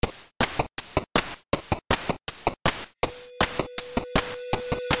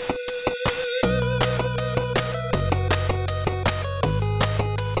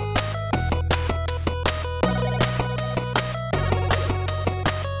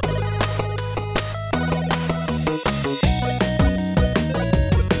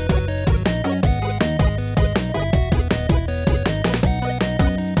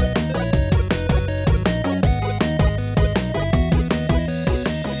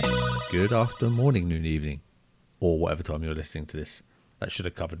good afternoon, morning, noon, evening, or whatever time you're listening to this. That should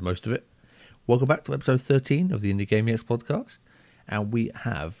have covered most of it. Welcome back to episode 13 of the Indie Gaming X podcast. And we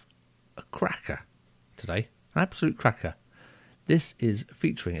have a cracker today, an absolute cracker. This is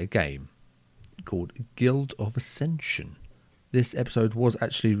featuring a game called Guild of Ascension. This episode was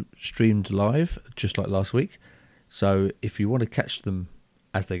actually streamed live, just like last week. So if you want to catch them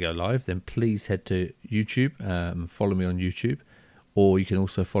as they go live, then please head to YouTube and follow me on YouTube. Or you can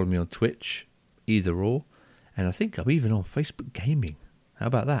also follow me on Twitch, either or. And I think I'm even on Facebook Gaming. How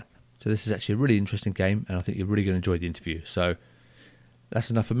about that? So this is actually a really interesting game, and I think you're really going to enjoy the interview. So that's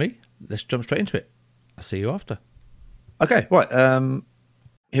enough of me. Let's jump straight into it. I'll see you after. Okay, right.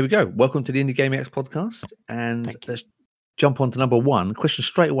 Here we go. Welcome to the Indie Gaming X podcast. And let's jump on to number one. Question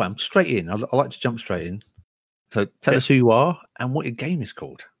straight away. I'm straight in. I like to jump straight in. So tell us who you are and what your game is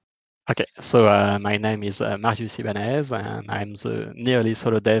called. Okay, so my name is Marius Ibanez, and I'm the nearly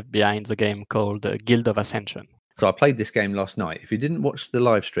solo dev behind the game called Guild of Ascension. So I played this game last night. If you didn't watch the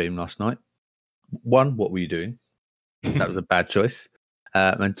live stream last night, one, what were you doing? That was a bad choice.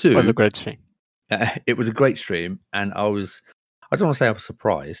 And two, it was a great stream. It was a great stream, and I don't want to say I was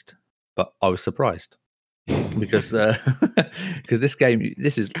surprised, but I was surprised because this game,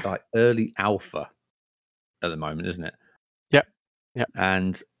 this is like early alpha at the moment, isn't it? Yeah.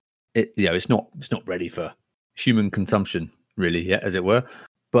 And it's not ready for human consumption really yet, as it were.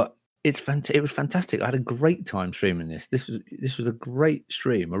 But it was fantastic. I had a great time streaming this. This was a great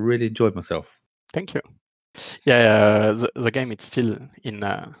stream. I really enjoyed myself. Thank you. Yeah, the game is still in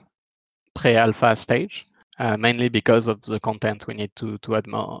pre-alpha stage, mainly because of the content. We need to add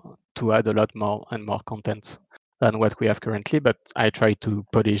a lot more and more content than what we have currently. But I try to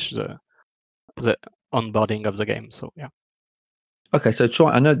polish the onboarding of the game. So yeah. Okay, so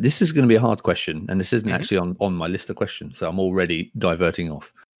I know this is going to be a hard question, and this isn't actually on my list of questions, so I'm already diverting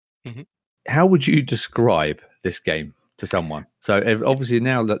off. Mm-hmm. How would you describe this game to someone? So obviously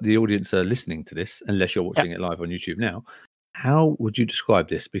now that the audience are listening to this, unless you're watching it live on YouTube now, how would you describe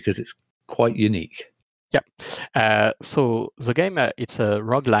this? Because it's quite unique. Yeah. So the game, it's a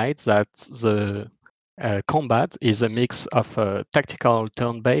roguelite that the combat is a mix of tactical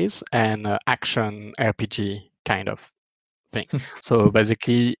turn-based and action RPG kind of thing. So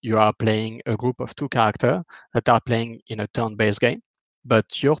basically, you are playing a group of two characters that are playing in a turn-based game,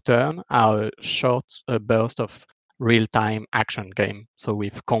 but your turn are a short burst of real-time action game. So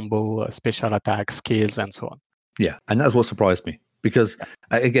with combo, special attack, skills, and so on. Yeah, and that's what surprised me because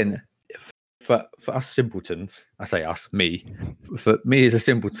again, for us simpletons, I say us, for me as a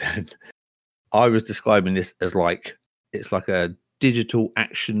simpleton, I was describing this as it's like a digital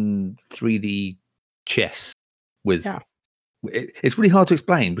action 3D chess with. Yeah. It's really hard to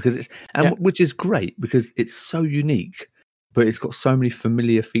explain because which is great because it's so unique, but it's got so many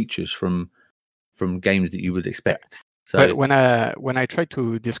familiar features from games that you would expect. So when I try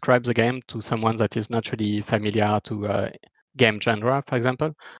to describe the game to someone that is not really familiar to game genre, for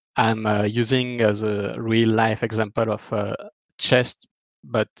example, I'm using the real life example of chess,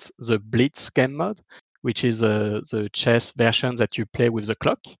 but the Blitz game mode, which is the chess version that you play with the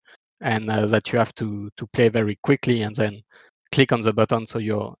clock, and that you have to play very quickly and then click on the button so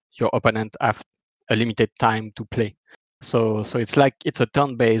your opponent have a limited time to play. So it's a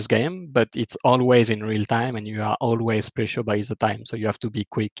turn-based game, but it's always in real time, and you are always pressured by the time. So you have to be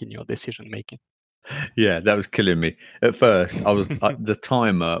quick in your decision making. Yeah, that was killing me at first. I was the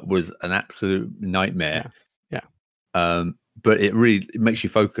timer was an absolute nightmare. Yeah. But it makes you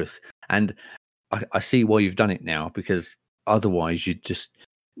focus, and I see why you've done it now because otherwise you just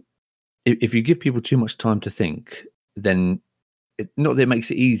if you give people too much time to think, then. Not that it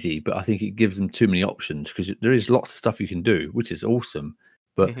makes it easy, but I think it gives them too many options because there is lots of stuff you can do, which is awesome.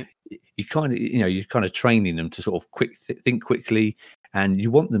 But you kind of, you're kind of training them to sort of think quickly, and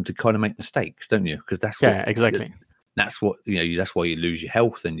you want them to kind of make mistakes, don't you? Because that's exactly. That's what that's why you lose your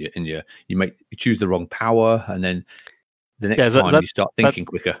health and you choose the wrong power, and then the next time you start thinking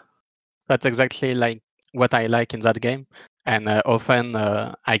quicker. That's exactly like what I like in that game, and often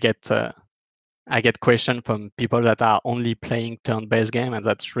I get questions from people that are only playing turn-based game and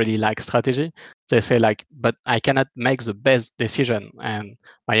that's really like strategy. They say like, but I cannot make the best decision. And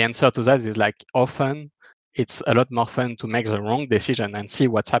my answer to that is like, often it's a lot more fun to make the wrong decision and see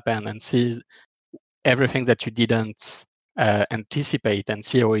what's happened and see everything that you didn't anticipate and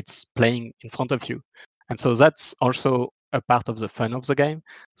see how it's playing in front of you. And so that's also a part of the fun of the game.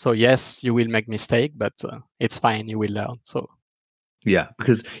 So yes, you will make mistake, but it's fine. You will learn. So. Yeah,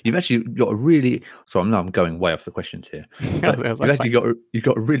 because you've actually got a really. So I'm going way off the questions here. But you've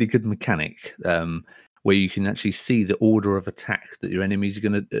got a really good mechanic where you can actually see the order of attack that your enemies are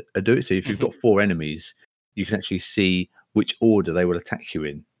going to do it. So if you've got 4 enemies, you can actually see which order they will attack you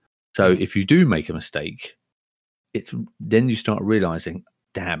in. So if you do make a mistake, then you start realizing,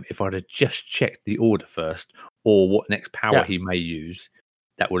 damn, if I'd have just checked the order first, or what next power he may use,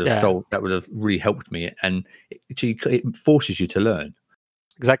 that would have really helped me. And it forces you to learn.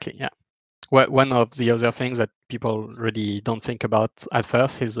 Exactly. Yeah. Well, one of the other things that people really don't think about at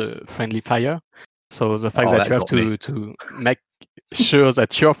first is friendly fire. So the fact that you have to make sure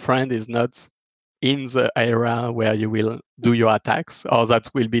that your friend is not in the area where you will do your attacks, or that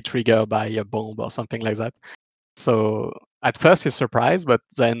will be triggered by a bomb or something like that. So at first it's surprise, but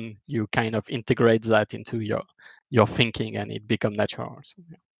then you kind of integrate that into your thinking, and it becomes natural. So,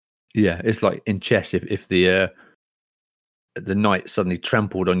 yeah, it's like in chess, if the knight suddenly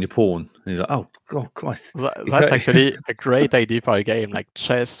trampled on your pawn, and you're like, oh God, Christ! That's actually a great idea for a game like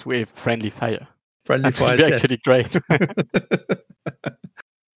chess with friendly fire. Friendly fire would be actually great.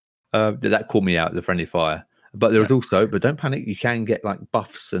 That caught me out, the friendly fire. But there's also, but don't panic, you can get like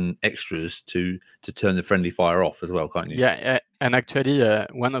buffs and extras to turn the friendly fire off as well, can't you? Yeah, and actually,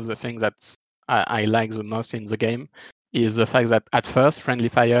 one of the things that I like the most in the game is the fact that at first, friendly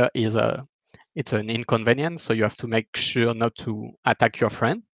fire it's an inconvenience, so you have to make sure not to attack your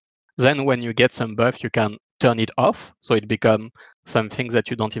friend. Then when you get some buff, you can turn it off, so it becomes something that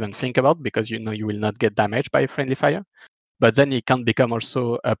you don't even think about, because you know you will not get damaged by friendly fire. But then it can become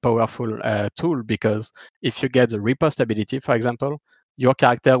also a powerful tool, because if you get the riposte ability, for example, your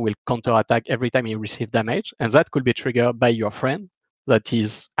character will counterattack every time he receives damage, and that could be triggered by your friend that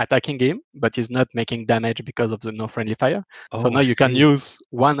is attacking him, but is not making damage because of the no friendly fire. So now you can use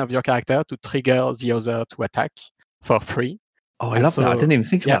one of your character to trigger the other to attack for free. Oh, I love that. I didn't even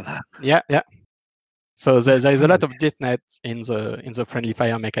think about that. Yeah. So there is a lot of deepness in the friendly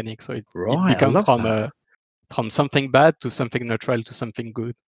fire mechanic. So it becomes from something bad to something neutral to something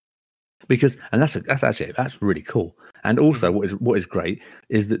good. Because that's really cool. And also, what is great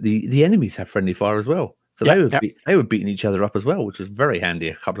is that the enemies have friendly fire as well. So they were beating each other up as well, which was very handy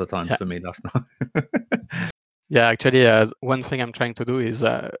a couple of times for me last night. Yeah, actually, one thing I'm trying to do is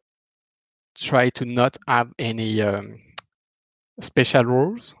try to not have any special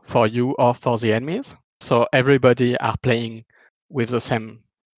rules for you or for the enemies. So everybody are playing with the same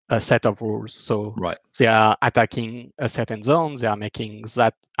set of rules. So they are attacking a certain zone, they are making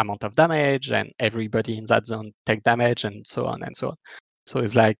that amount of damage, and everybody in that zone take damage, and so on and so on. So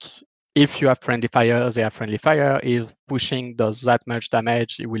it's like, if you have friendly fire, they have friendly fire. If pushing does that much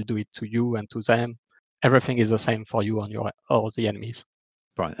damage, it will do it to you and to them. Everything is the same for you and the enemies.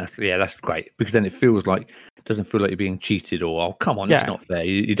 Right, that's great, because then it doesn't feel like you're being cheated, or oh, come on, it's not fair.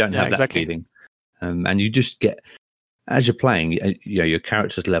 You don't have that feeling, and you just get, as you're playing, your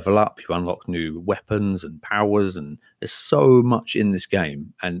characters level up, you unlock new weapons and powers, and there's so much in this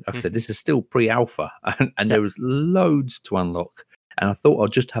game. And like I said, this is still pre-alpha, and there was loads to unlock. And I thought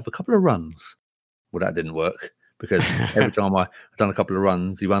I'd just have a couple of runs. Well, that didn't work, because every time I've done a couple of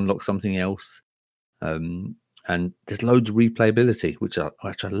runs, you unlock something else. And there's loads of replayability, which I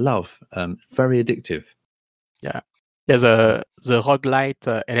love. Very addictive. Yeah. There's the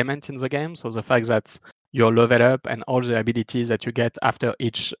roguelite element in the game. So the fact that you level up and all the abilities that you get after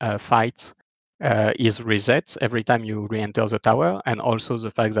each fight is reset every time you re-enter the tower. And also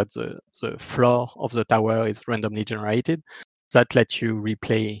the fact that the floor of the tower is randomly generated. That lets you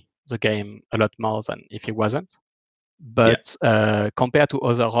replay the game a lot more than if it wasn't. But compared to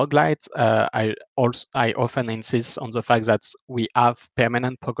other roguelites, I often insist on the fact that we have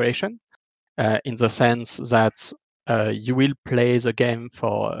permanent progression, in the sense that you will play the game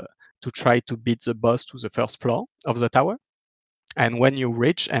to try to beat the boss to the first floor of the tower. And when you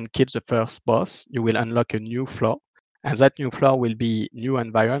reach and kill the first boss, you will unlock a new floor. And that new floor will be new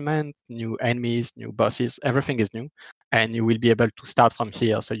environment, new enemies, new bosses, everything is new. And you will be able to start from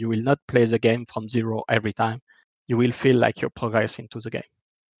here. So you will not play the game from zero every time. You will feel like you're progressing to the game.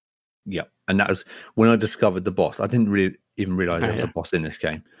 Yeah, and that was when I discovered the boss. I didn't really even realize there was a boss in this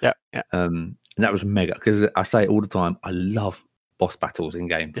game. Yeah. And that was mega, because I say it all the time, I love boss battles in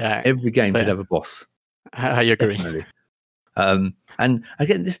games. Yeah, every game should have a boss. I agree. Definitely. And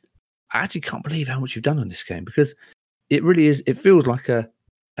again, I actually can't believe how much you've done on this game, because it really is. It feels like an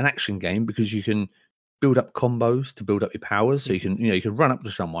action game, because you can build up combos to build up your powers. So you can run up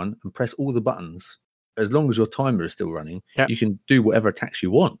to someone and press all the buttons. As long as your timer is still running, you can do whatever attacks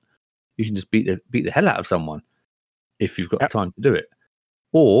you want. You can just beat the hell out of someone if you've got the time to do it.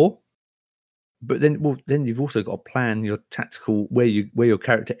 But then you've also got to plan your tactical where your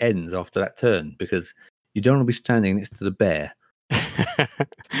character ends after that turn, because you don't want to be standing next to the bear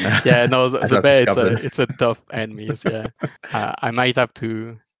Yeah, no, as the I've bear, discovered. it's a tough enemy. Yeah, I might have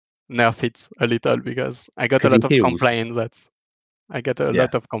to nerf it a little because I got a 'Cause he lot of heals. complaints Yeah.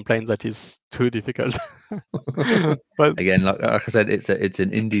 that is too difficult. But Again, like I said, it's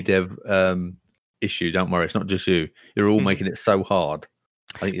an indie dev issue. Don't worry, it's not just you. You're all Mhm. making it so hard.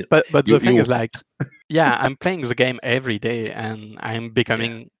 I think but the thing you're is, like, yeah, I'm playing the game every day, and I'm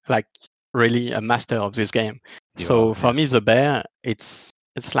becoming like really a master of this game. you are. So for me, the bear, it's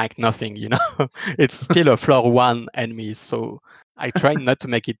like nothing, you know. It's still a floor 1 enemy. So I try not to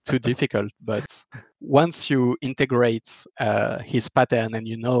make it too difficult. But once you integrate his pattern and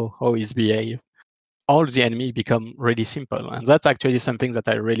you know how he's behave, all the enemy become really simple. And that's actually something that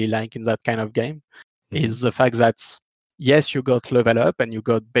I really like in that kind of game, is the fact that yes, you got level up and you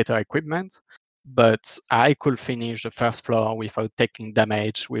got better equipment, but I could finish the first floor without taking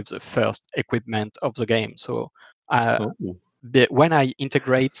damage with the first equipment of the game. So Oh. when I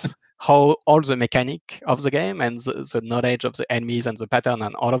integrate how all the mechanic of the game and the knowledge of the enemies and the pattern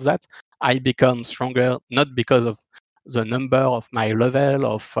and all of that, I become stronger, not because of the number of my level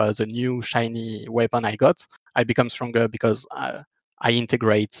of the new shiny weapon I got. I become stronger because I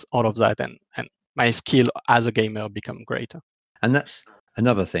integrate all of that, and my skill as a gamer become greater. And that's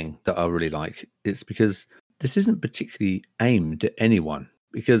another thing that I really like. It's because this isn't particularly aimed at anyone.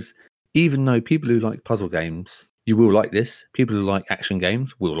 Because even though people who like puzzle games, you will like this. People who like action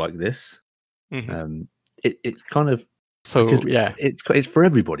games will like this. Mhm. It's kind of So because yeah, it's for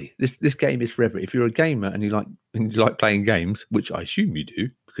everybody. This game is for everybody. If you're a gamer and you like playing games, which I assume you do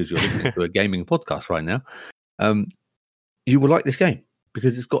because you're listening to a gaming podcast right now, you will like this game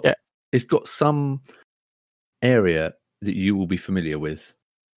because yeah, it's got some area that you will be familiar with.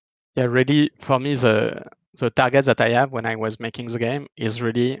 yeah. Really, for me, the target that I have when I was making the game is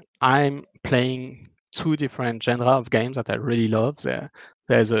really I'm playing two different genre of games that I really love.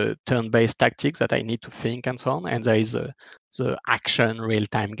 There's a turn-based tactics that I need to think and so on, and there is the action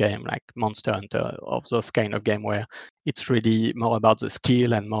real-time game like Monster Hunter, of those kind of game where it's really more about the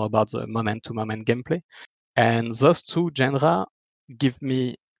skill and more about the moment-to-moment gameplay. And those two genre give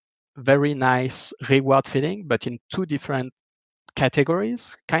me very nice reward feeling, but in two different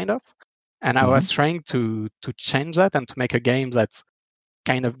categories, kind of. And I was trying to change that and to make a game that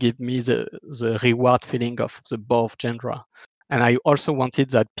kind of give me the reward feeling of the both genre. And I also wanted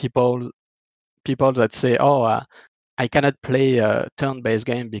that people that say, oh, I cannot play a turn-based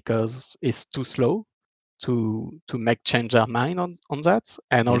game because it's too slow, to make change their mind on that.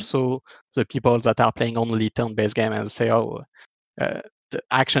 And Yeah. also the people that are playing only turn-based game and say, oh, the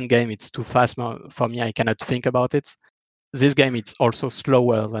action game, it's too fast for me, I cannot think about it. This game, it's also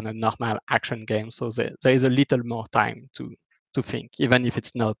slower than a normal action game, so there is a little more time to think, even if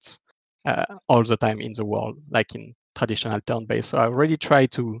it's not all the time in the world, like in traditional turn-based. So I really try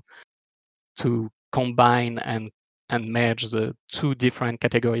to combine and merge the two different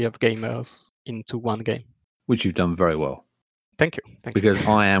category of gamers into one game. Which you've done very well. Thank you. Because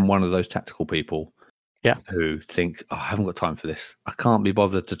I am one of those tactical people Yeah. who think, oh, I haven't got time for this. I can't be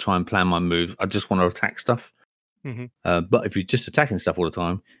bothered to try and plan my moves. I just want to attack stuff. But if you're just attacking stuff all the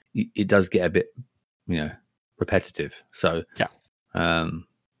time, it does get a bit, repetitive. So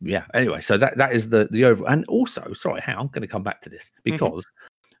yeah. Anyway, so that is the overall. And also, sorry, I'm going to come back to this because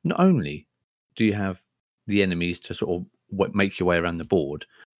not only do you have the enemies to sort of make your way around the board,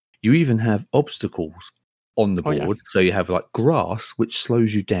 you even have obstacles on the board. So you have like grass, which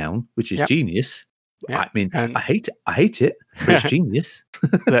slows you down, which is genius. Yeah. I mean, And I hate it, but it's genius.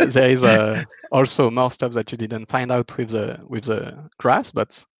 there is also more stuff that you didn't find out with the grass,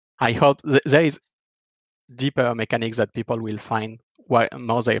 but I hope there is deeper mechanics that people will find while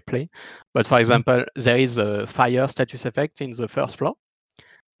more they play. But for example, there is a fire status effect in the first floor.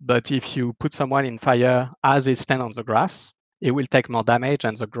 But if you put someone in fire as they stand on the grass, it will take more damage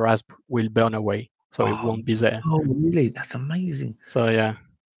and the grass will burn away. So it won't be there. Oh, really? That's amazing. So yeah.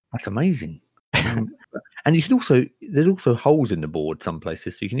 That's amazing. And you can also, there's also holes in the board some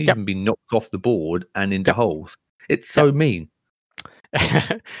places. So you can even be knocked off the board and into holes. It's so mean.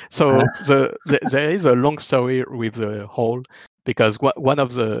 So there is a long story with the hole, because one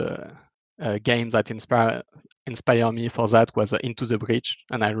of the games that inspire me for that was Into the Breach,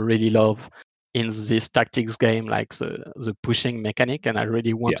 and I really love in this tactics game like the pushing mechanic, and I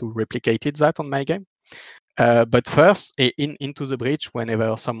really want to replicate that on my game. But first, in Into the Breach,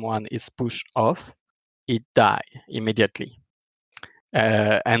 whenever someone is pushed off, it die immediately.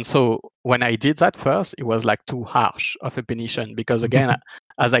 And so when I did that first, it was like too harsh of a punition, because again,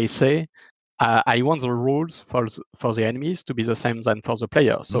 as I say, I want the rules for the enemies to be the same than for the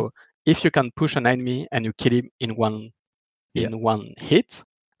player. So if you can push an enemy and you kill him in in one hit.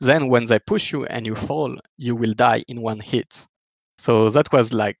 Then when they push you and you fall, you will die in one hit. So that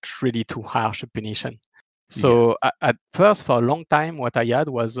was like really too harsh a punition. So at first, for a long time, what I had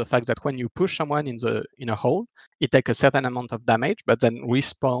was the fact that when you push someone in a hole, it takes a certain amount of damage, but then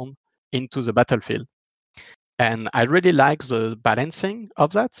respawn into the battlefield. And I really like the balancing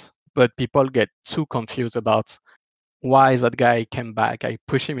of that, but people get too confused about why that guy came back. I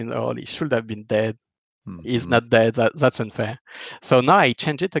push him in the hole. He should have been dead. He's not dead. That's unfair. So now I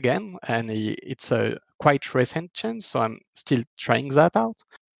change it again, and it's a quite recent change. So I'm still trying that out.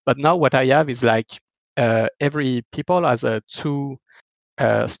 But now what I have is like every people has a two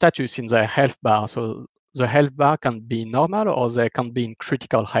status in their health bar. So the health bar can be normal or they can be in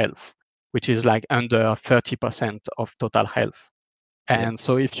critical health, which is like under 30% of total health. And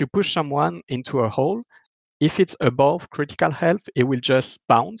so if you push someone into a hole, if it's above critical health, it will just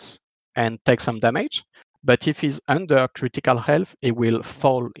bounce and take some damage. But if he's under critical health, it will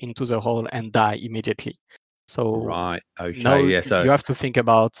fall into the hole and die immediately. So Right. Okay. now Yeah. So you have to think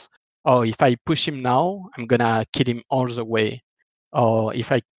about, oh, if I push him now, I'm gonna kill him all the way. Or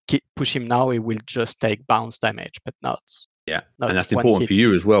if I push him now, it will just take bounce damage, but not. yeah, not and that's one important hit. for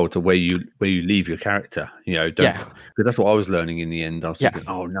you as well to where you leave your character. You know, don't because that's what I was learning in the end. I was thinking,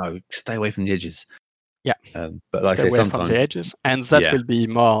 oh no, stay away from the edges. Yeah. But like stay I say, away sometimes from the edges, and that will be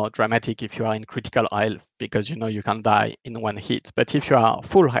more dramatic if you are in critical health because you know you can die in one hit. But if you are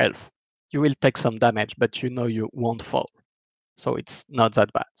full health, you will take some damage, but you know you won't fall, so it's not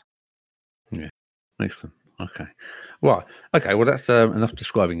that bad. Yeah, excellent. Okay, well, that's enough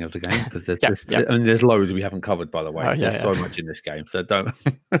describing of the game because there's loads we haven't covered. By the way, there's so much in this game, so don't.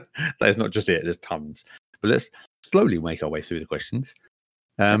 That's not just it. There's tons. But let's slowly make our way through the questions.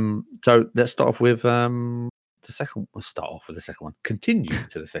 So let's start off with the second. We'll start off with the second one. Continue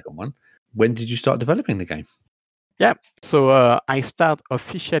to the second one. When did you start developing the game? Yeah, so I started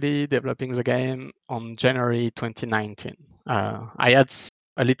officially developing the game on January 2019. I had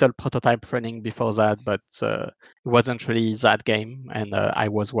a little prototype running before that, but it wasn't really that game, and I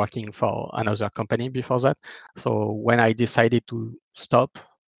was working for another company before that. So when I decided to stop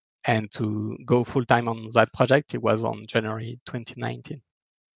and to go full-time on that project, it was on January 2019.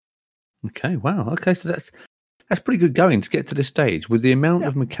 Okay, wow. Okay, so that's pretty good going to get to this stage with the amount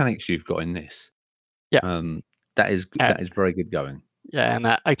of mechanics you've got in this. Yeah. That is very good going. Yeah, and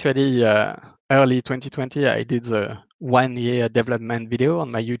actually, early 2020, I did the 1 year development video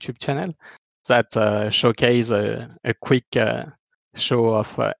on my YouTube channel that showcase a quick show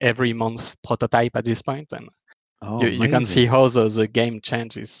of every month prototype at this point, and you can see how the game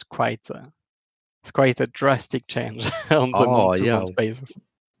changes. It's quite a drastic change on the month-to-month basis.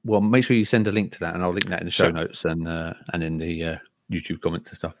 Well, make sure you send a link to that, and I'll link that in the show notes and in the YouTube comments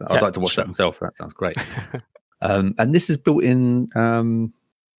and stuff. I'd like to watch that myself. That sounds great. And this is built in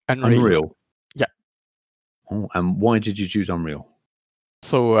Unreal. Yeah. Oh, and why did you choose Unreal?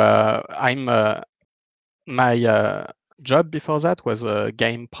 So my job before that was a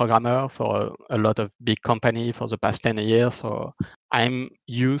game programmer for a lot of big company for the past 10 years. So I'm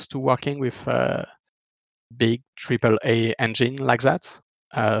used to working with big AAA engine like that.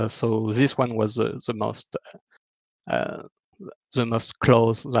 So this one was the most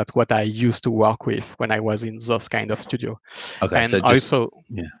close that what I used to work with when I was in those kind of studio. Okay, and so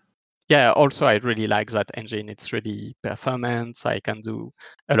also I really like that engine. It's really performant. I can do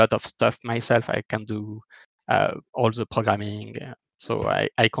a lot of stuff myself. I can do all the programming. So I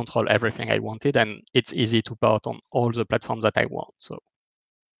control everything I wanted, and it's easy to port on all the platforms that I want. So.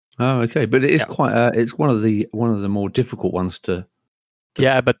 Oh, okay, but it is quite. It's one of the more difficult ones to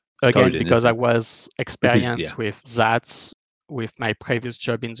but again, in, because I was experienced with that with my previous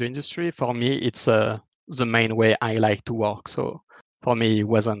job in the industry, for me it's the main way I like to work. So for me, it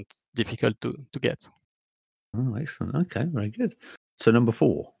wasn't difficult to get. Oh, excellent. Okay, very good. So number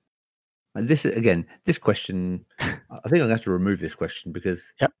 4. And this question, I think I'm going to have to remove this question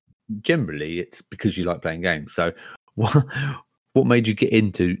because generally it's because you like playing games. So what made you get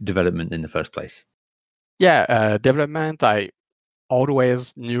into development in the first place? Development, I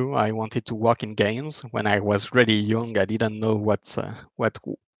always knew I wanted to work in games. When I was really young, I didn't know what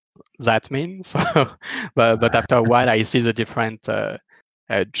that means. but after a while, I see the different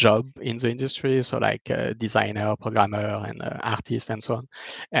job in the industry, so like designer, programmer, and artist, and so on.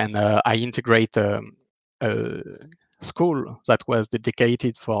 And I integrate a school that was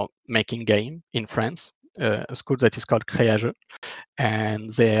dedicated for making game in France, a school that is called Créageux, and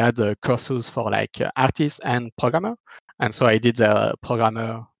they had courses for like artists and programmer. And so I did the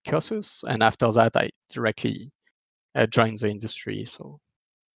programmer courses, and after that, I directly joined the industry. So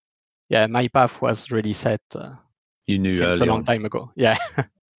my path was really set You knew since early a long on. time ago. Yeah.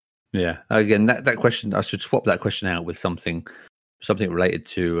 Yeah. Again, that question, I should swap that question out with something related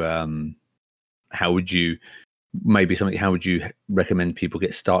to how would you recommend people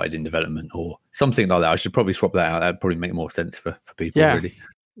get started in development or something like that? I should probably swap that out. That'd probably make more sense for people, Yeah. really.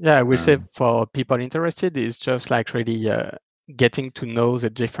 Yeah, I will say for people interested, it's just like really getting to know the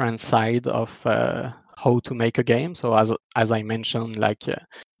different side of how to make a game. So as I mentioned, like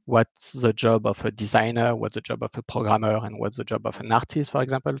what's the job of a designer, what's the job of a programmer, and what's the job of an artist, for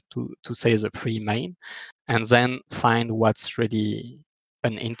example, to say the three main, and then find what's really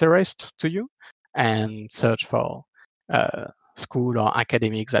an interest to you and search for school or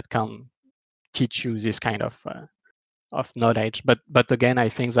academics that can teach you this kind of knowledge. But again, I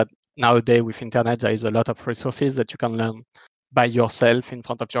think that nowadays with internet, there is a lot of resources that you can learn by yourself in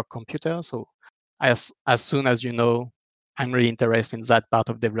front of your computer. So as soon as you know, I'm really interested in that part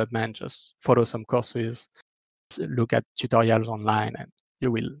of development, just follow some courses, look at tutorials online, and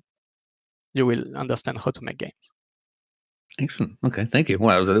you will understand how to make games. Excellent. Okay, thank you. Well,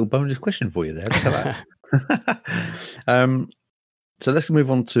 that was a little bonus question for you there. Look at that. So let's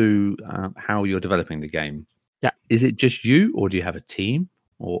move on to how you're developing the game. Yeah. Is it just you, or do you have a team,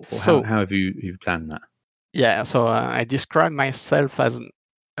 or So- how have you planned that? Yeah, so I describe myself as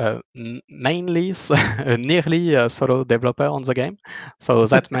mainly nearly a solo developer on the game. So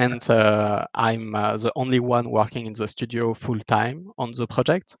that meant I'm the only one working in the studio full time on the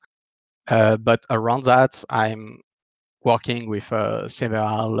project. But around that, I'm working with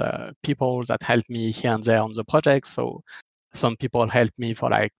several people that help me here and there on the project. So some people help me for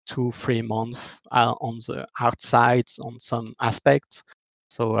like 2-3 months on the art side on some aspects.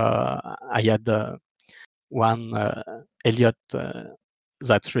 So I had one Elliot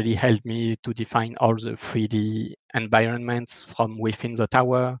that's really helped me to define all the 3D environments from within the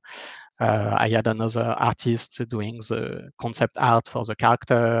tower. I had another artist doing the concept art for the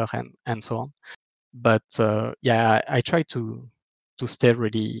character and so on. But yeah, I try to stay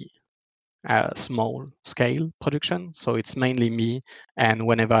really small scale production. So it's mainly me, and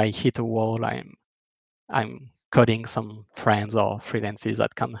whenever I hit a wall, I'm coding some friends or freelancers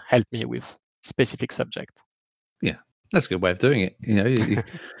that can help me with specific subject. Yeah, that's a good way of doing it. You know,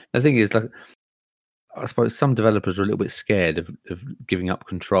 the thing is, like, I suppose some developers are a little bit scared of giving up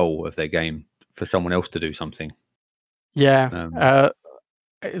control of their game for someone else to do something. Yeah,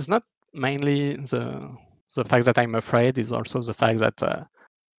 it's not mainly the fact that I'm afraid. It's also the fact that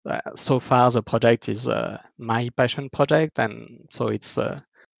so far the project is my passion project, and so it's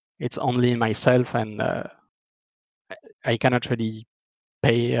only myself, and I cannot really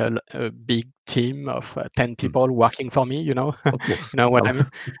pay a big team of 10 people working for me, you know. Of course. You know what I mean?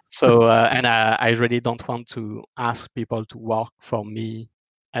 So and I really don't want to ask people to work for me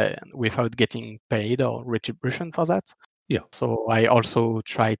without getting paid or retribution for that. Yeah. So I also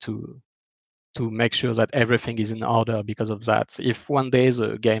try to make sure that everything is in order because of that. If one day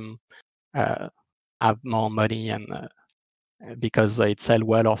the game have more money and because it sell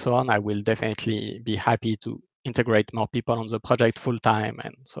well or so on, I will definitely be happy to integrate more people on the project full time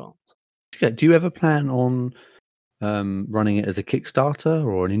and so on. Yeah. Do you ever plan on running it as a Kickstarter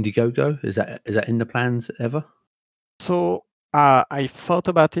or an Indiegogo? Is that in the plans ever? So I thought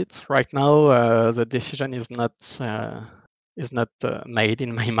about it. Right now, the decision is not made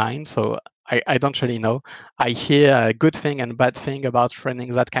in my mind. So I don't really know. I hear a good thing and bad thing about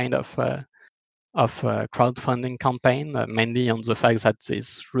running that kind of crowdfunding campaign, mainly on the fact that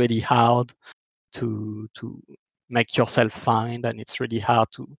it's really hard to make yourself find, and it's really hard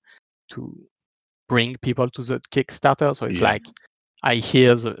to bring people to the Kickstarter. So it's like I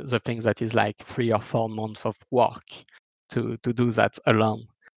hear the things that is like 3 or 4 months of work to do that alone.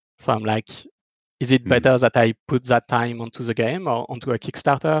 So I'm like, is it better that I put that time onto the game or onto a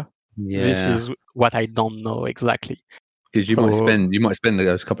Kickstarter? This Yeah. is what I don't know exactly. Because you might spend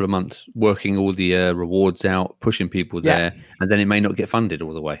those couple of months working all the rewards out, pushing people there, and then it may not get funded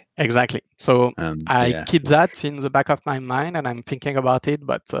all the way. Exactly. So I yeah. keep that in the back of my mind, and I'm thinking about it.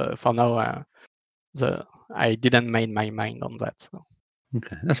 But for now, I didn't make my mind on that. So.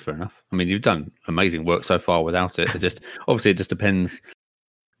 Okay, that's fair enough. I mean, you've done amazing work so far without it. It's just obviously it just depends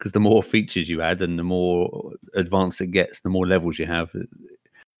because the more features you add and the more advanced it gets, the more levels you have. It's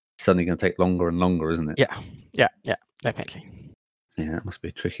suddenly going to take longer and longer, isn't it? Yeah, definitely. Yeah, that must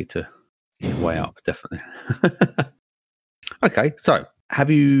be tricky to weigh up, definitely. Okay, so have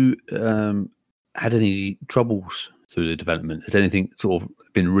you had any troubles through the development? Has anything sort of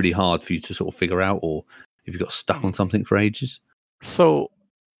been really hard for you to sort of figure out, or have you got stuck on something for ages? So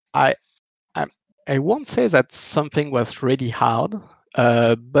I won't say that something was really hard.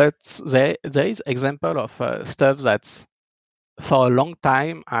 But there is example of stuff that's for a long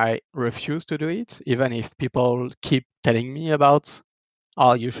time I refuse to do it, even if people keep telling me about,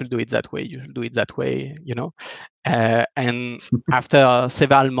 oh, you should do it that way, you should do it that way, and after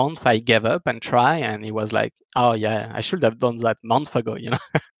several months I gave up and try, and it was like, oh yeah, I should have done that month ago.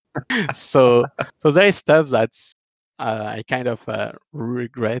 So there is stuff that's I kind of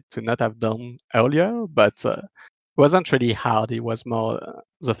regret to not have done earlier, but it wasn't really hard. It was more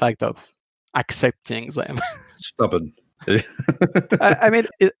the fact of accepting them. Stubborn. I mean,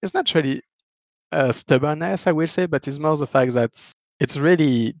 it's not really stubbornness, I will say, but it's more the fact that it's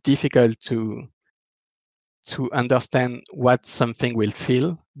really difficult to understand what something will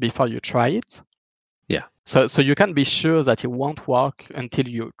feel before you try it. Yeah. So you can be sure that it won't work until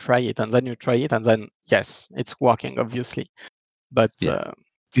you try it, and then you try it, and then yes, it's working, obviously. But Yeah.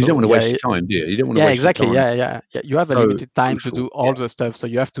 You don't want to waste your time, do you? You don't want to waste exactly. your time. Yeah. You have a So limited time to crucial. do all the stuff, so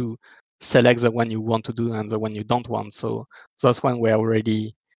you have to select the one you want to do and the one you don't want. So those one were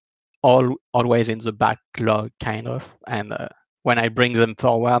already always in the backlog, kind of. And when I bring them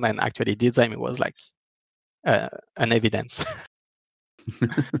forward and actually did them, it was like an evidence.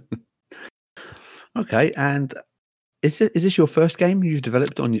 Okay, and is this your first game you've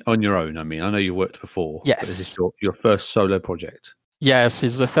developed on your own? I mean, I know you worked before. Yes. But is this your first solo project? Yes,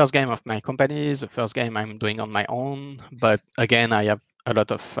 it's the first game of my company, the first game I'm doing on my own. But again, I have a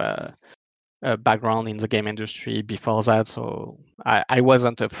lot of background in the game industry before that, so I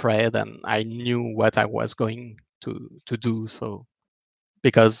wasn't afraid, and I knew what I was going to do. So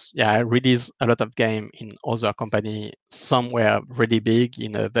because I released a lot of game in other company, some were really big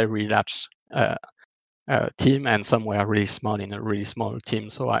in a very large team, and some were really small in a really small team.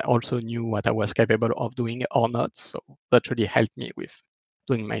 So I also knew what I was capable of doing or not. So that really helped me with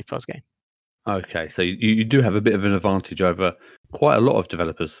doing my first game. Okay, so you do have a bit of an advantage over quite a lot of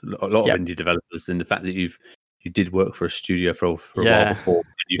developers, a lot of Yep. indie developers, in the fact that you did work for a studio for a while Yeah. before.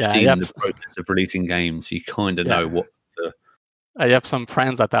 And you've Yeah, seen yep. the process of releasing games, so you kind of know what. I have some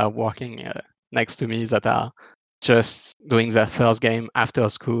friends that are working next to me that are just doing their first game after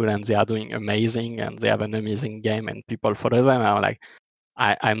school, and they are doing amazing, and they have an amazing game, and people follow them. I'm like,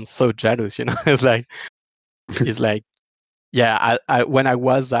 I'm so jealous, It's like, yeah. I when I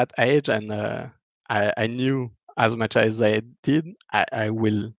was that age, and I knew as much as they did, I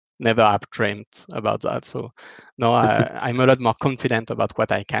will never have dreamed about that. So no, I'm a lot more confident about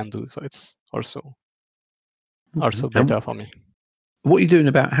what I can do. So it's also better for me. What are you doing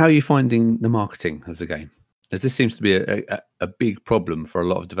about how are you finding the marketing of the game? As this seems to be a big problem for a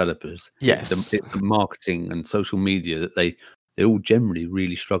lot of developers. Yes. It's the marketing and social media that they all generally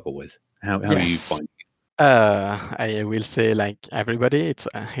really struggle with. How are you finding it? I will say, like everybody,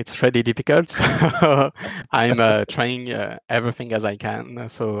 it's really difficult. So I'm trying everything as I can.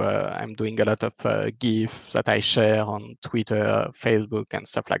 So I'm doing a lot of GIFs that I share on Twitter, Facebook, and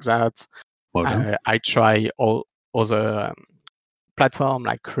stuff like that. Well done. I try all other platform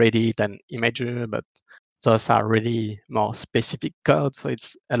like Reddit and Imager, but those are really more specific codes, so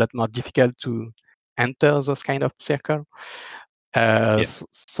it's a lot more difficult to enter those kind of circle.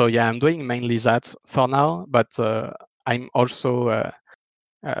 So I'm doing mainly that for now, but I'm also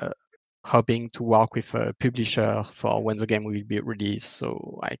hoping to work with a publisher for when the game will be released,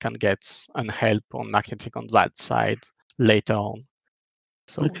 so I can get an help on marketing on that side later on.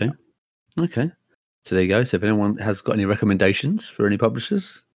 So okay. So there you go. So if anyone has got any recommendations for any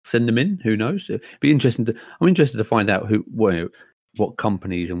publishers, send them in. Who knows? It'd be interesting I'm interested to find out what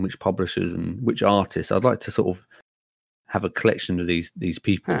companies and which publishers and which artists. I'd like to sort of have a collection of these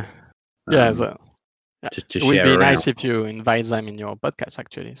people. To share it would be around. nice if you invite them in your podcast,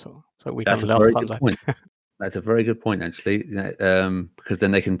 actually, so we That's can a learn very from good that. point. That's a very good point, actually, because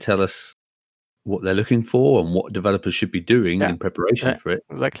then they can tell us what they're looking for and what developers should be doing in preparation for it.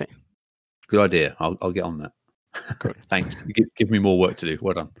 Exactly. Good idea. I'll get on that. Cool. Thanks. Give me more work to do.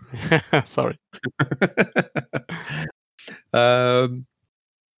 Well done. Sorry.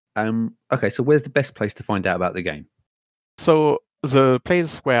 Okay, so where's the best place to find out about the game? So the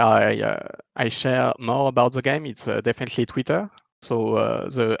place where I share more about the game, it's definitely Twitter. So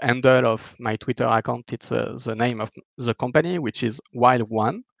the handle of my Twitter account, it's the name of the company, which is Wild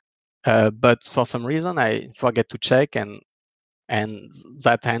One. But for some reason, I forget to check, and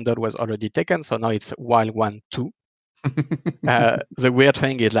that handle was already taken. So now it's Wild One 2. The weird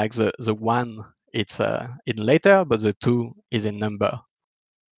thing is, like, the one, it's in letter, but the 2 is in number.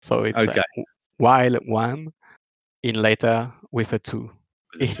 So it's Wild One in letter with a 2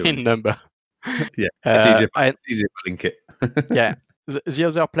 in number. Yeah, it's easier to link it. Yeah. The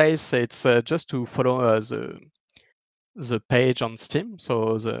other place, it's just to follow the page on Steam.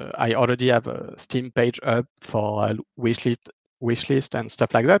 So I already have a Steam page up for a wishlist and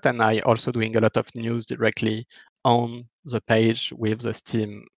stuff like that. And I also doing a lot of news directly on the page with the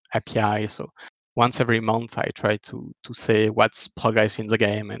Steam API. So once every month, I try to say what's progress in the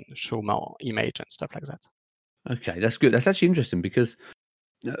game and show more image and stuff like that. Okay, that's good. That's actually interesting because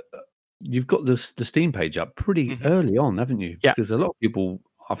you've got the Steam page up pretty early on, haven't you? Yeah. Because a lot of people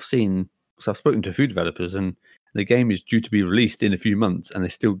I've seen, so I've spoken to a few developers, and the game is due to be released in a few months, and they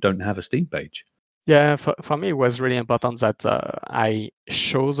still don't have a Steam page. Yeah, for me, it was really important that I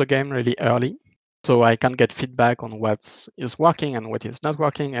show the game really early, so I can get feedback on what is working and what is not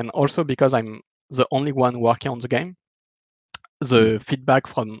working, and also because I'm the only one working on the game, the feedback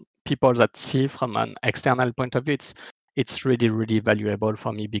from people that see from an external point of view, it's really, really valuable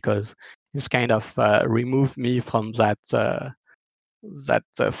for me because it's kind of remove me from that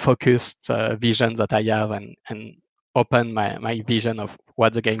focused vision that I have and open my vision of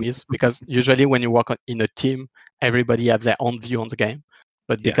what the game is. Because usually when you work in a team, everybody has their own view on the game.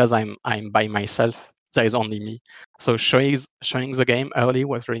 But because I'm by myself, there is only me. So showing the game early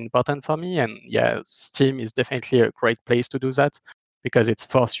was really important for me. And yeah, Steam is definitely a great place to do that because it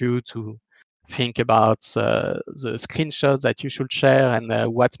forces you to think about the screenshots that you should share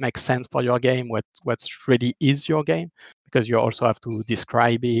and what makes sense for your game, what's really is your game, because you also have to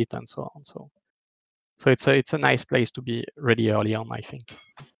describe it and so on. So it's a nice place to be really early on, I think.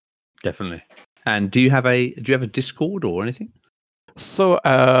 Definitely. And do you have a Discord or anything? So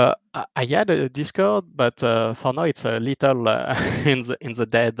I had a Discord, but for now it's a little in the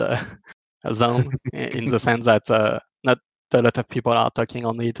dead zone in the sense that not a lot of people are talking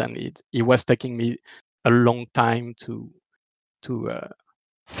on it, and it was taking me a long time to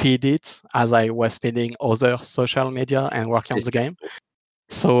feed it as I was feeding other social media and working on the game.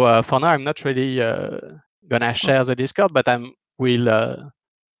 So for now, I'm not really gonna share the Discord, but I will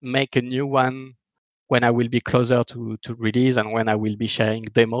make a new one when I will be closer to release and when I will be sharing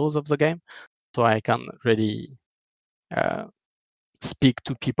demos of the game, so I can really speak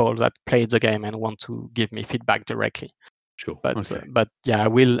to people that played the game and want to give me feedback directly. Sure. But Okay. but yeah, I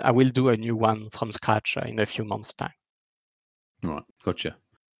will do a new one from scratch in a few months' time. All right, gotcha.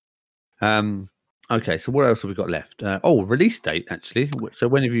 Okay, so what else have we got left? Release date, actually. So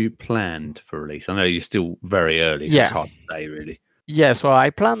when have you planned for release? I know you're still very early, so it's hard to say, really. Yeah, so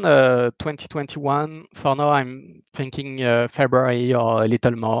I plan 2021. For now, I'm thinking February or a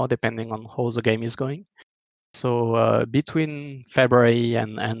little more, depending on how the game is going. So between February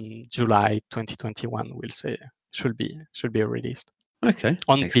and July 2021, we'll say should be released. Okay.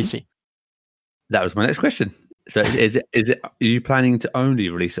 On excellent. PC. That was my next question. So is it? Are you planning to only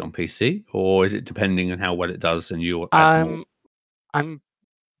release it on PC, or is it depending on how well it does and you'll add more? I'm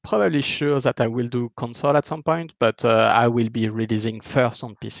probably sure that I will do console at some point, but I will be releasing first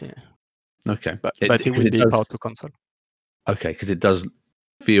on PC. Okay, but it will be port to console. Okay, because it does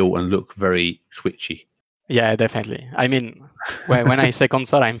feel and look very switchy. Yeah, definitely. I mean, when I say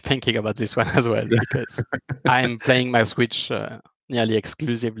console, I'm thinking about this one as well because I'm playing my Switch nearly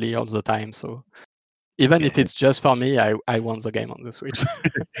exclusively all the time. So even if it's just for me, I want the game on the Switch.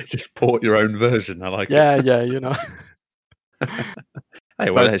 Just port your own version. I like it. Yeah, you know. Hey,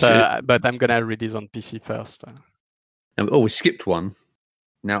 well, but I'm gonna release on PC first. We skipped one.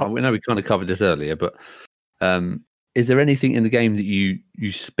 Now I know we kind of covered this earlier, but is there anything in the game that you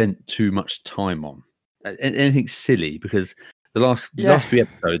spent too much time on? Anything silly? Because the last few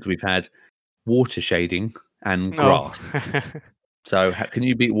episodes we've had water shading and grass. So can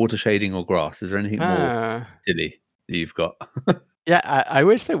you beat water shading or grass? Is there anything more silly that you've got? Yeah, I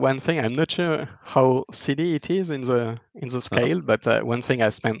will say one thing. I'm not sure how silly it is in the scale, but one thing I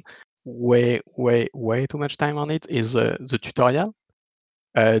spent way too much time on it is the tutorial.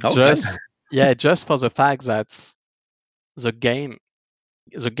 Just for the fact that the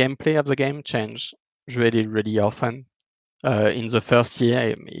gameplay of the game changed really often. In the first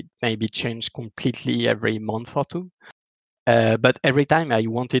year, it maybe changed completely every month or two. But every time I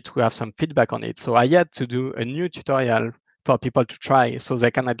wanted to have some feedback on it, so I had to do a new tutorial for people to try, so they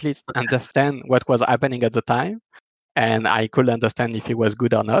can at least understand what was happening at the time, and I could understand if it was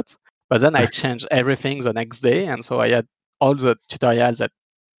good or not. But then I changed everything the next day, and so I had all the tutorials that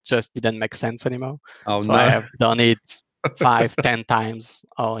just didn't make sense anymore. I have done it 5-10 times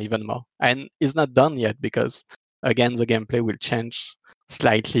or even more, and it's not done yet because again the gameplay will change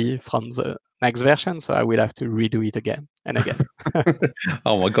slightly from the next version, so I will have to redo it again and again.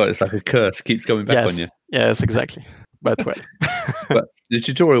 Oh my god, it's like a curse, keeps coming back on you. Yes, exactly. But well. But the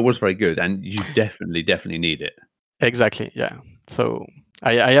tutorial was very good, and you definitely need it. Exactly, yeah. So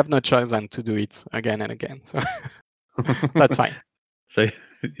I have no choice than to do it again and again. So That's fine. So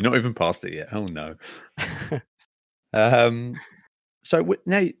you're not even past it yet. Oh no. So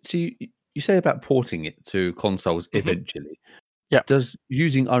now, so you say about porting it to consoles eventually. Yeah. Does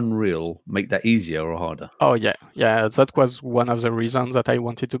using Unreal make that easier or harder? Oh yeah. That was one of the reasons that I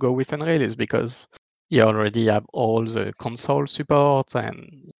wanted to go with Unreal, is because you already have all the console support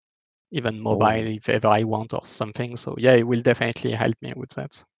and even mobile if ever I want or something. So yeah, it will definitely help me with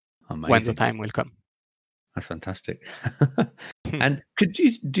that. Amazing. When the time will come. That's fantastic. And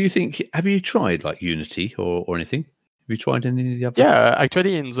do you think, have you tried like Unity or anything? Have you tried any of the others? Yeah,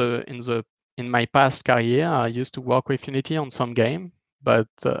 actually in my past career I used to work with Unity on some game, but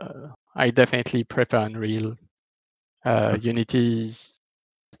I definitely prefer Unreal. Unity,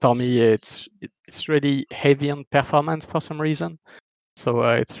 for me, it's really heavy on performance for some reason. So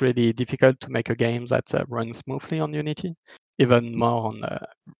it's really difficult to make a game that runs smoothly on Unity, even more on a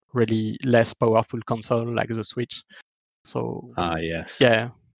really less powerful console like the Switch. So yes. yeah,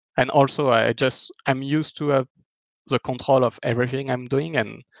 and also I'm used to the control of everything I'm doing,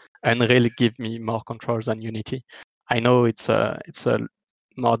 and Unreal give me more control than Unity. I know it's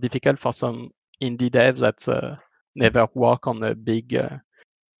more difficult for some indie devs that never work on a big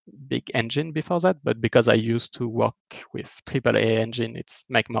engine before that, but because I used to work with AAA engine, it's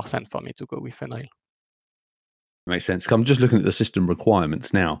make more sense for me to go with Unreal. Makes sense. I'm just looking at the system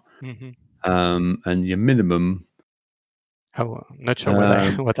requirements now, and your minimum. Oh, not sure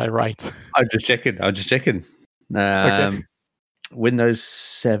what I write. I'm just checking. Okay. Windows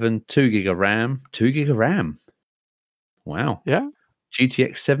 7, 2 gig of RAM, 2 gig of RAM. Wow. Yeah.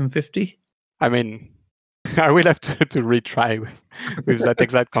 GTX 750. I mean, I will have to retry with that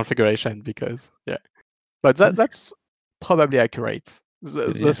exact configuration because but that's probably accurate.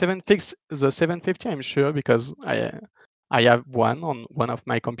 The 750 I'm sure, because I have one on one of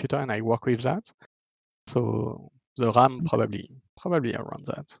my computer and I work with that. So the RAM probably around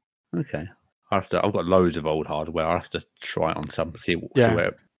that. Okay. I've got loads of old hardware. I have to try it on some, see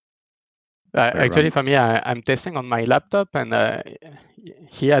where actually, runs. for me, I'm testing on my laptop, and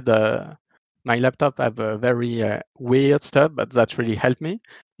my laptop have a very weird stuff, but that really helped me,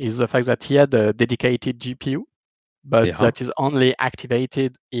 is the fact that he had a dedicated GPU, but that is only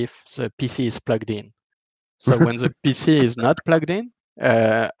activated if the PC is plugged in. So when the PC is not plugged in,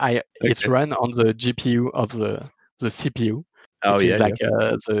 it's run on the GPU of the CPU, which is like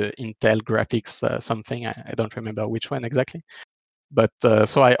the Intel graphics something. I don't remember which one exactly. But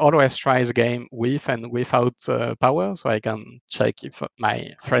so I always try the game with and without power, so I can check if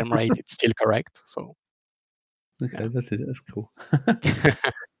my frame rate is still correct. So okay, that's cool.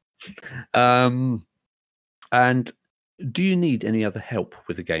 And do you need any other help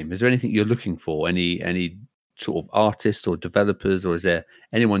with the game? Is there anything you're looking for? Any sort of artists or developers, or is there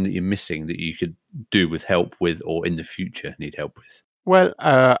anyone that you're missing that you could do with help with, or in the future need help with? Well,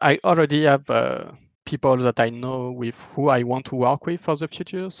 I already have people that I know with who I want to work with for the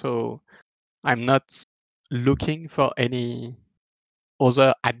future, so I'm not looking for any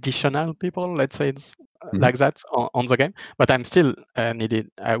other additional people, let's say it's like that, on the game. But I'm still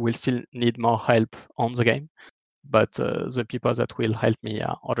I will still need more help on the game. But the people that will help me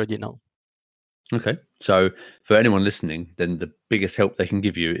already know. Okay. So for anyone listening, then the biggest help they can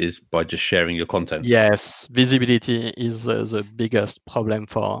give you is by just sharing your content. Yes, visibility is the biggest problem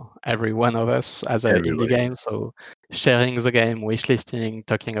for every one of us as an indie game. So sharing the game, wishlisting,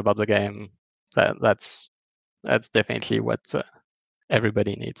 talking about the game, that's definitely what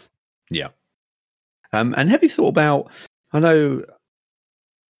everybody needs. Yeah. And have you thought about, I know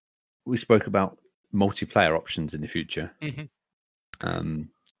we spoke about multiplayer options in the future. But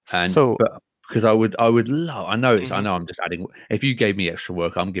because I would love, I know I'm just adding, if you gave me extra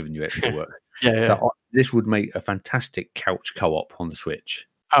work, I'm giving you extra work. This would make a fantastic couch co-op on the Switch.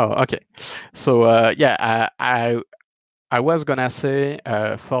 Oh, okay. So I was gonna say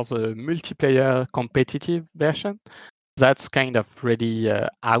for the multiplayer competitive version, that's kind of really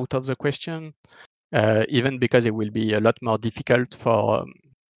out of the question, even because it will be a lot more difficult for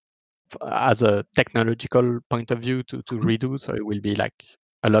as a technological point of view to redo. So it will be like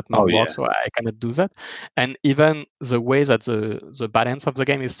a lot more work. So I cannot do that. And even the way that the balance of the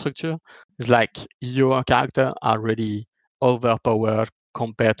game is structured is like your character are really overpowered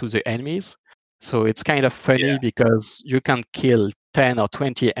compared to the enemies. So it's kind of funny because you can kill 10 or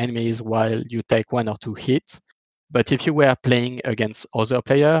 20 enemies while you take 1 or 2 hits. But if you were playing against other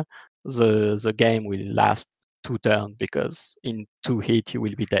player, the game will last 2 turns because in 2 hits you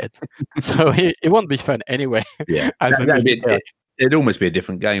will be dead. So it won't be fun anyway. Yeah, as a multiplayer. It'd almost be a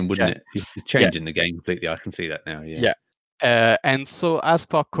different game, wouldn't it? It's changing the game completely. I can see that now. And so as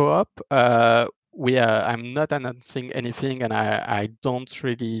for co-op, I'm not announcing anything, and I don't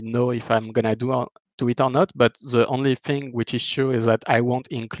really know if I'm gonna do it or not. But the only thing which is sure is that I won't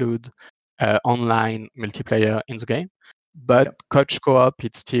include online multiplayer in the game. But Yep. coach co-op,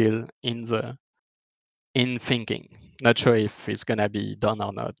 it's still in thinking. Not sure if it's gonna be done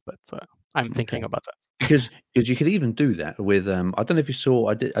or not, but I'm thinking about that. Because you could even do that with I don't know if you saw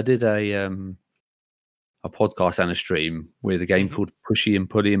I did a podcast and a stream with a game called Pushy and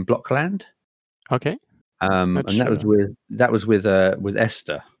Pully in Blockland. Okay. And that was with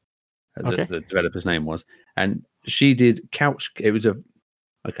Esther, Okay. the developer's name was, and she did couch. It was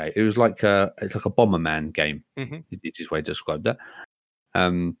like it's like a Bomberman game. It's his way to describe that.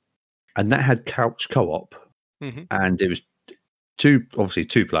 And that had couch co-op, and it was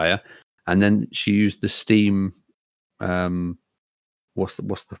two player, and then she used the Steam. What's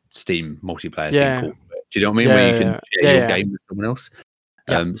the Steam multiplayer thing called? Do you know what I mean? Where you can share your game with someone else.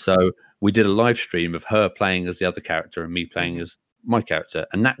 So we did a live stream of her playing as the other character and me playing as my character,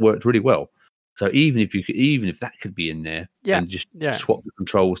 and that worked really well. So even if that could be in there and just swap the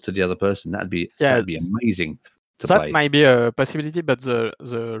controls to the other person, that'd be amazing to play. That might be a possibility, but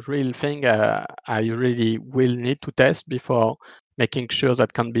the real thing I really will need to test before making sure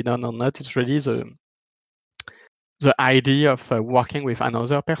that can be done or not is really the idea of working with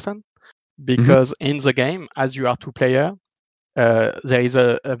another person, because in the game, as you are two player, there is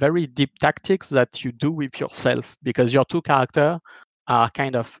a very deep tactics that you do with yourself, because your two characters are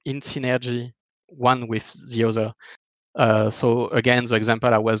kind of in synergy one with the other. So again, the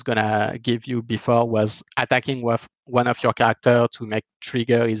example I was gonna give you before was attacking with one of your character to make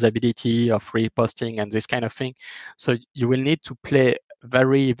trigger his ability of reposting and this kind of thing. So you will need to play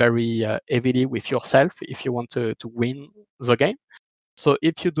very, very heavily with yourself if you want to win the game. So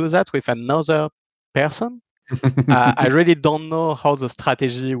if you do that with another person, I really don't know how the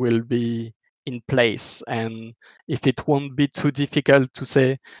strategy will be in place, and if it won't be too difficult to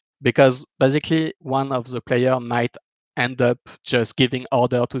say, because basically one of the player might end up just giving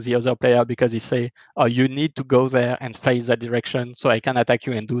order to the other player because he say, oh, you need to go there and face that direction so I can attack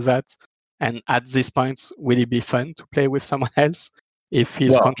you and do that. And at this point, will it be fun to play with someone else if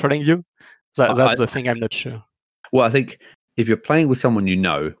he's controlling you? That's the thing I'm not sure. Well, I think if you're playing with someone you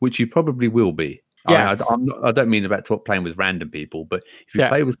know, which you probably will be. I don't mean about playing with random people, but if you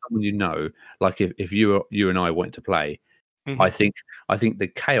play with someone you know, like if you and I went to play, I think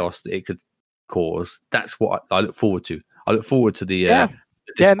the chaos that it could cause, that's what I look forward to. I look forward to the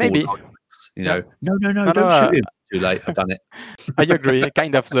maybe arguments, no, don't shoot him. Too late, I've done it. I agree.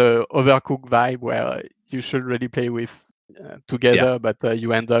 Kind of the Overcooked vibe where you should really play with together, but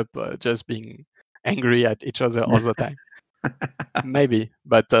you end up just being angry at each other all the time. Maybe,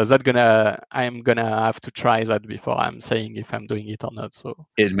 but I'm gonna have to try that before I'm saying if I'm doing it or not. So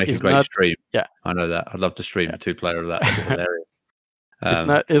it'd make a great stream. Yeah, I know that. I'd love to stream a 2-player of that. It'd be hilarious.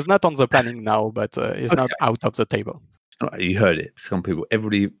 It's not on the planning now, but it's not out of the table. You heard it. Some people,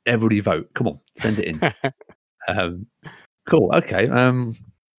 everybody vote. Come on, send it in. Cool. Okay.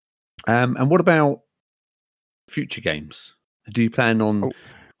 And what about future games? Do you plan on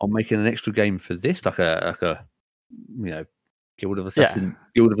making an extra game for this, like a Guild of Ascension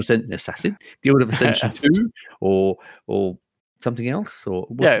 2, or something else, or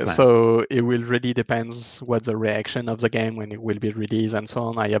what's the plan? So it will really depends what the reaction of the game when it will be released and so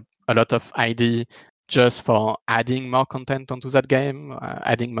on. I have a lot of idea just for adding more content onto that game,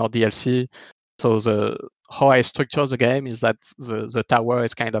 adding more DLC. So how I structure the game is that the tower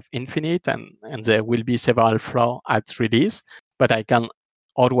is kind of infinite, and there will be several floors at release, but I can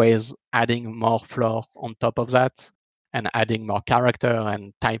always adding more floor on top of that and adding more character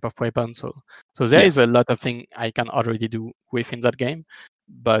and type of weapon. So there is a lot of things I can already do within that game.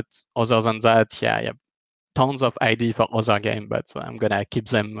 But other than that, I have tons of ideas for other games, but I'm gonna keep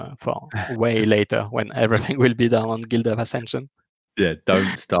them for way later when everything will be done on Guild of Ascension. Yeah,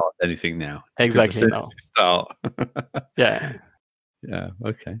 don't start anything now. Exactly, no. Start. Yeah.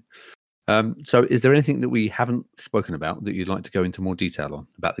 Okay. So is there anything that we haven't spoken about that you'd like to go into more detail on,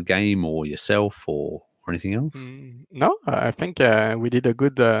 about the game or yourself or anything else? No, I think we did a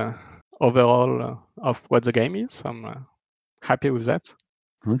good overall of what the game is. I'm happy with that.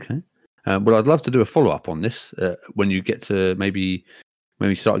 Okay. Well, I'd love to do a follow-up on this when you get to maybe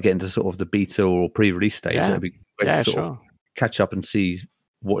start getting to sort of the beta or pre-release stage. That'd be great to sort of catch up and see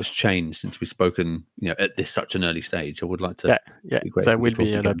what's changed since we've spoken, at this such an early stage. I would like to. There will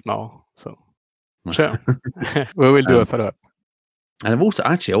be a lot more. So sure, we will do a follow-up. And I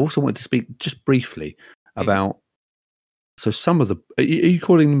also wanted to speak just briefly about. So some of the, are you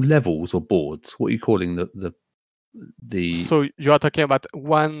calling them levels or boards? What are you calling the So you are talking about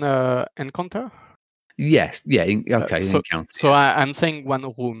one encounter? Yes, yeah, okay, So encounter. I'm saying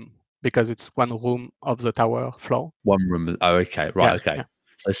one room because it's one room of the tower floor. One room. Oh, okay, right, okay. Yeah.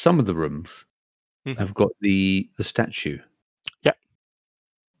 So some of the rooms have got the statue. Yeah.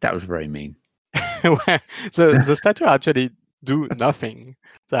 That was very mean. So the statue actually do nothing.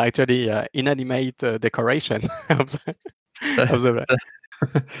 They actually inanimate decoration of the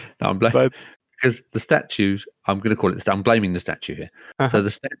No, I'm blaming but because the statues. I'm going to call it. I'm blaming the statue here. So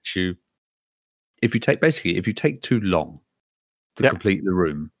the statue. If you take too long to complete the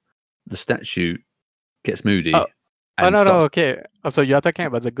room, the statue gets moody. And no, okay. So you're talking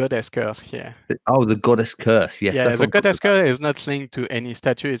about the goddess curse here. Oh, the goddess curse. Yes, yeah, the goddess curse is not linked to any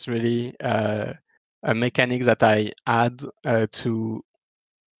statue. It's really a mechanic that I add to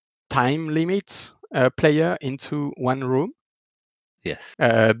time limit player into one room. Yes.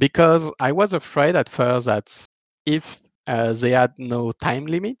 Because I was afraid at first that if they had no time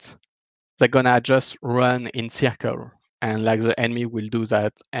limit, they're gonna just run in circle, and like the enemy will do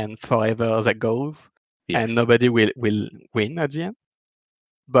that, and forever that goes, and nobody will win at the end.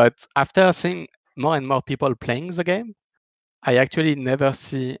 But after seeing more and more people playing the game, I actually never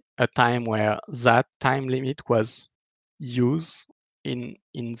see a time where that time limit was used in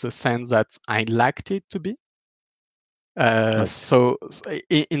the sense that I liked it to be. So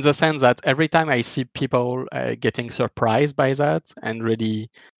in the sense that every time I see people getting surprised by that and really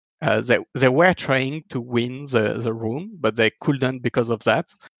they were trying to win the room, but they couldn't because of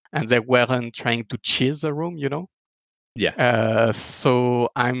that, and they weren't trying to cheese the room, Yeah. So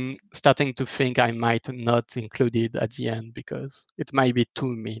I'm starting to think I might not include it at the end because it might be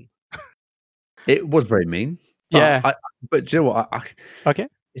too mean. It was very mean. Yeah. But do you know what? Okay.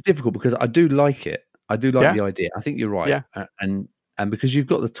 It's difficult because I do like it. I do like Yeah. the idea. I think you're right. Yeah. And because you've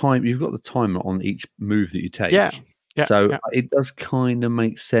got the timer on each move that you take. Yeah. So it does kind of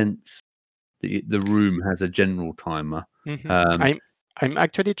make sense that the room has a general timer. I'm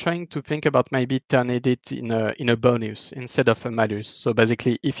actually trying to think about maybe turning it in a bonus instead of a malus. So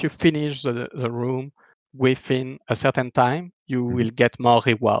basically, if you finish the room within a certain time, you will get more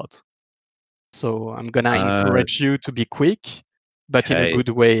reward. So I'm gonna encourage you to be quick, but in a good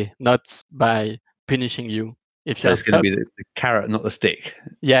way, not by punishing you. If so it's going to be the carrot, not the stick.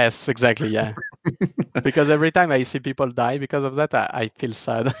 Yes, exactly. Yeah, because every time I see people die because of that, I feel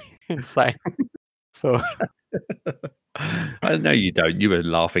sad inside. So I know you don't. You were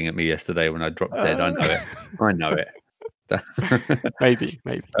laughing at me yesterday when I dropped dead. I know it. I know it. maybe.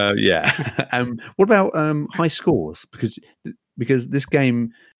 Yeah. What about high scores? Because this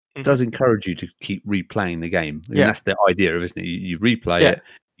game does encourage you to keep replaying the game, and that's the idea of, isn't it? You replay it,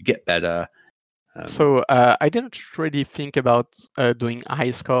 you get better. So I didn't really think about doing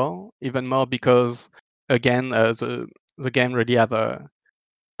high score even more because again the game really have a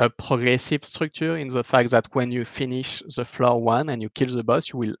progressive structure in the fact that when you finish the floor 1 and you kill the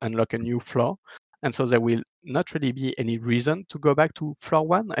boss, you will unlock a new floor. And so there will not really be any reason to go back to floor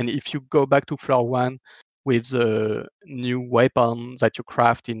 1. And if you go back to floor 1 with the new weapon that you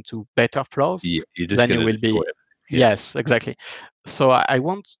craft into better floors, then you will be... Yes, exactly. So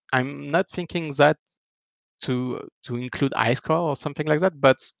I'm not thinking that to include high score or something like that,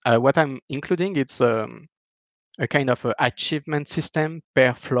 but what I'm including, it's a kind of a achievement system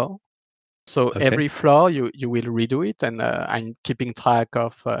per floor. So every floor you will redo it, and I'm keeping track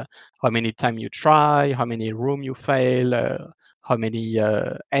of how many times you try, how many room you fail, how many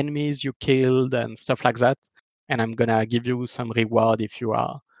enemies you killed, and stuff like that. And I'm gonna give you some reward if you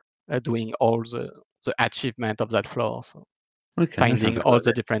are doing all the achievement of that floor. So finding all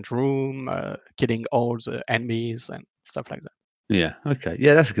the different room, killing all the enemies, and stuff like that. Yeah. Okay.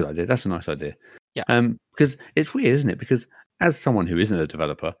 Yeah, that's a good idea. That's a nice idea. Yeah. Because it's weird, isn't it? Because as someone who isn't a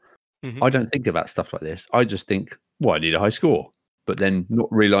developer, I don't think about stuff like this. I just think, well, I need a high score, but then not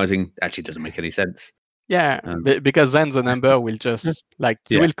realizing actually it doesn't make any sense. Yeah, because then the number will just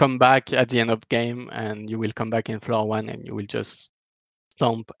you will come back at the end of game, and you will come back in floor 1, and you will just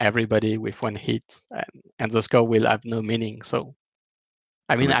stomp everybody with one hit, and the score will have no meaning. So,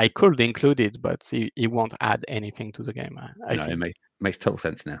 I mean, I could include it, but it won't add anything to the game. I think it makes total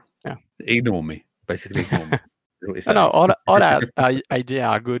sense now. Yeah, ignore me. Basically, ignore me. No, all our ideas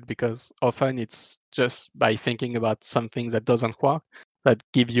are good because often it's just by thinking about something that doesn't work that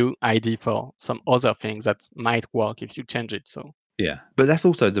give you idea for some other things that might work if you change it. So yeah, but that's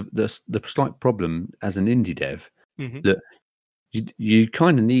also the slight problem as an indie dev that you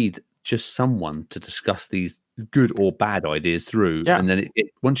kind of need just someone to discuss these good or bad ideas through. Yeah. And then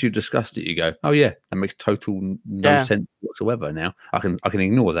once you've discussed it, you go, oh yeah, that makes total no sense whatsoever. Now I can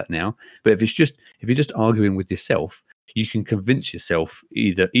ignore that now. But if you're just arguing with yourself, you can convince yourself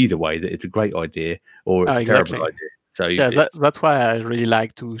either way that it's a great idea or it's a terrible idea. So that's why I really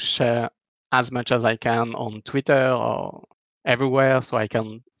like to share as much as I can on Twitter or everywhere, so I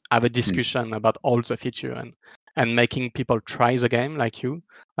can have a discussion about all the feature and making people try the game like you.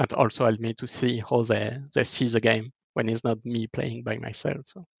 That also helped me to see how they see the game when it's not me playing by myself.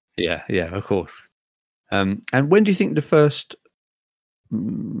 So. Yeah, of course. And when do you think the first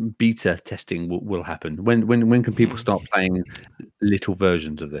beta testing will happen? When can people start playing little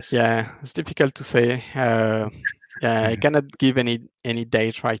versions of this? Yeah, it's difficult to say. I cannot give any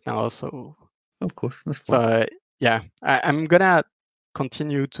date right now. So of course, that's fine. So I'm gonna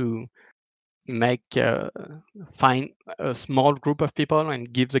continue to find a small group of people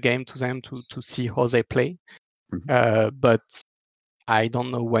and give the game to them to see how they play. But I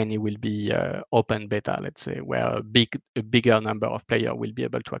don't know when it will be open beta, let's say, where a bigger number of players will be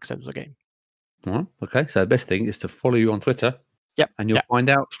able to access the game. Okay, so the best thing is to follow you on Twitter. Yep. And you'll find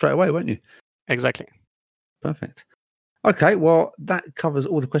out straight away, won't you? Exactly. Perfect. Okay, well, that covers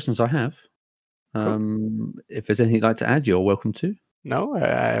all the questions I have. Cool. If there's anything you'd like to add, you're welcome to. No,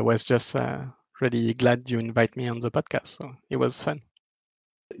 I was just really glad you invite me on the podcast. So it was fun.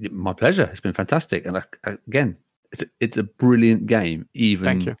 My pleasure. It's been fantastic. And again, it's a brilliant game,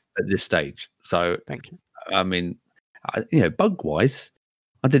 even at this stage. So, thank you. I mean, bug wise,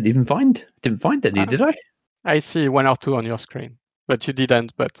 I didn't find any, did I? I see 1 or 2 on your screen, but you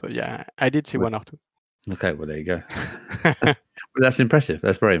didn't. But yeah, I did see 1 or 2. Okay, well there you go. Well, that's impressive.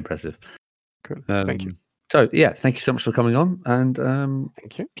 That's very impressive. Cool. Thank you. So yeah, thank you so much for coming on, and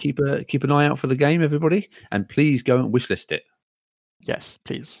thank you. Keep an eye out for the game, everybody, and please go and wishlist it. Yes,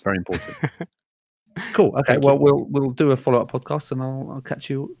 please. Very important. Cool. Okay. Well, we'll do a follow-up podcast, and I'll catch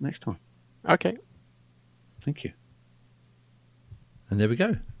you next time. Okay. Thank you. And there we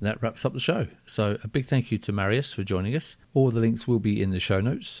go. That wraps up the show. So a big thank you to Marius for joining us. All the links will be in the show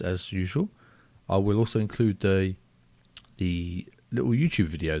notes as usual. I will also include the little YouTube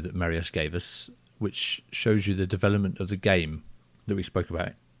video that Marius gave us, which shows you the development of the game that we spoke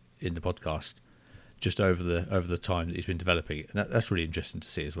about in the podcast, just over the time that he's been developing it. And that's really interesting to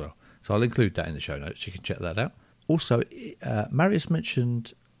see as well. So I'll include that in the show notes. You can check that out. Also, Marius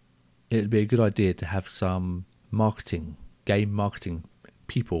mentioned it would be a good idea to have some game marketing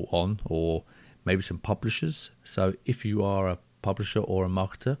people on, or maybe some publishers. So if you are a publisher or a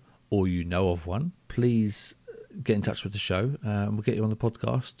marketer, or you know of one, please get in touch with the show, and we'll get you on the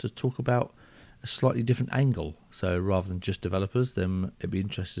podcast to talk about a slightly different angle. So rather than just developers, then it'd be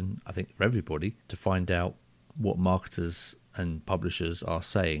interesting, I think, for everybody to find out what marketers and publishers are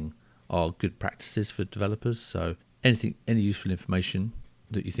saying are good practices for developers. So any useful information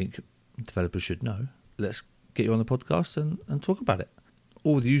that you think developers should know, let's get you on the podcast and talk about it.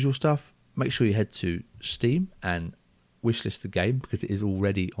 All the usual stuff. Make sure you head to Steam and wishlist the game, because it is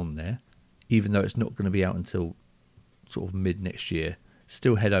already on there, even though it's not going to be out until sort of mid next year.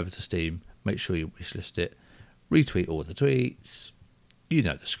 Still head over to Steam, make sure you wishlist it, retweet all the tweets, you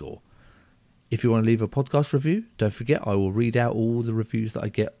know the score. If you want to leave a podcast review, don't forget I will read out all the reviews that I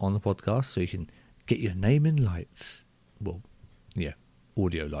get on the podcast, so you can get your name in lights. Well, yeah,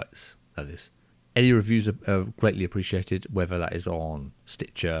 audio lights, that is. Any reviews are greatly appreciated, whether that is on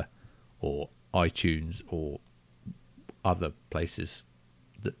Stitcher or iTunes or other places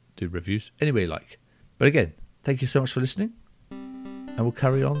that do reviews, anyway, like. But again, thank you so much for listening, and we'll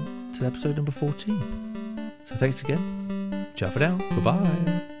carry on to episode number 14. So thanks again. Ciao for now.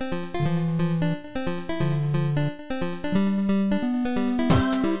 Bye-bye.